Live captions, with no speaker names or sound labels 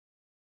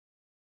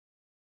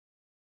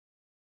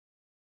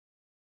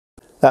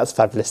That's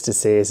fabulous to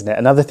see, isn't it?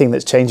 Another thing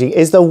that's changing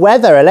is the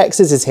weather.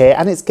 Alexis is here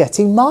and it's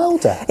getting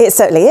milder. It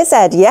certainly is,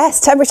 Ed.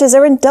 Yes, temperatures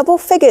are in double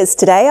figures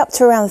today, up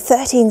to around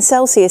 13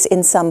 Celsius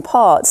in some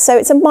parts. So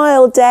it's a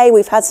mild day.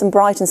 We've had some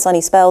bright and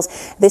sunny spells.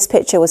 This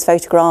picture was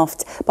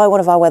photographed by one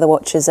of our weather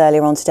watchers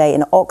earlier on today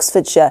in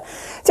Oxfordshire.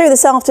 Through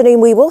this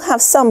afternoon, we will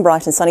have some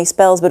bright and sunny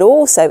spells, but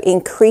also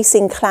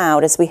increasing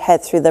cloud as we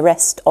head through the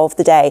rest of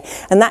the day.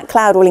 And that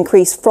cloud will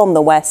increase from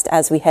the west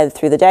as we head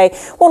through the day.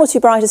 One or two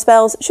brighter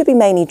spells, should be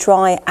mainly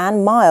dry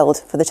and mild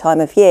for the time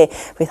of year,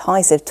 with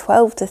highs of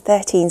 12 to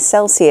 13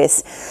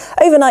 Celsius.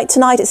 Overnight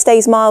tonight, it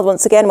stays mild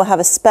once again. We'll have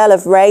a spell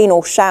of rain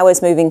or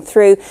showers moving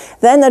through,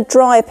 then a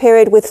drier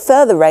period with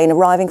further rain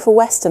arriving for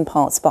western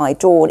parts by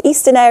dawn.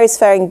 Eastern areas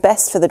faring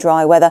best for the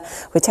dry weather,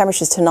 with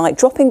temperatures tonight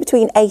dropping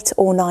between 8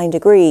 or 9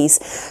 degrees.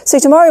 So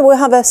tomorrow we'll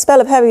have a spell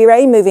of heavy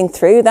rain moving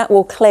through. That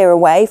will clear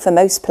away for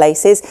most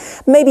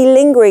places, maybe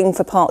lingering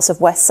for parts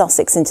of West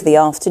Sussex into the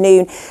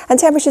afternoon, and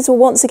temperatures will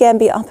once again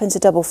be up into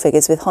double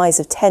figures with highs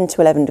of 10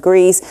 to 11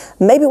 degrees.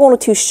 Maybe one or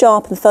two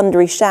sharp and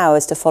thundery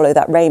showers to follow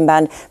that rain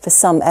band for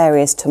some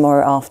areas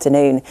tomorrow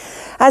afternoon.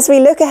 As we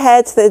look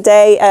ahead to the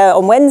day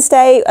on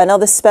Wednesday,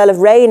 another spell of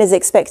rain is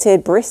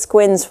expected, brisk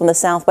winds from the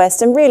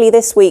southwest, and really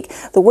this week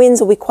the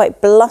winds will be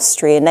quite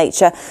blustery in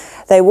nature.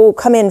 They will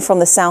come in from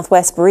the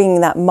southwest,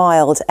 bringing that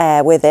mild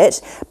air with it.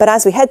 But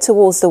as we head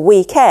towards the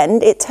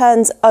weekend, it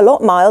turns a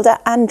lot milder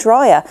and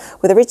drier,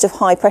 with a ridge of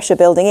high pressure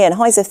building in,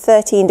 highs of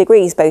 13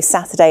 degrees both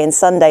Saturday and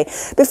Sunday.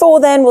 Before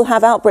then, we'll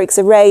have outbreaks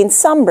of rain,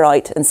 some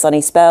bright and sunny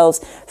spells,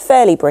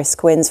 fairly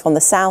brisk winds from the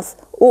south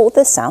or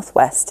the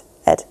southwest.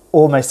 Ed?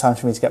 Almost time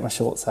for me to get my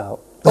shorts out.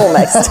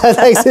 Almost.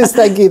 Alexis,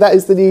 thank you. That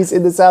is the news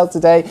in the south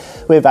today.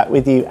 We're back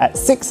with you at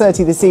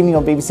 6:30 this evening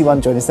on BBC One.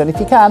 Join us then if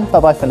you can.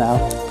 Bye-bye for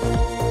now.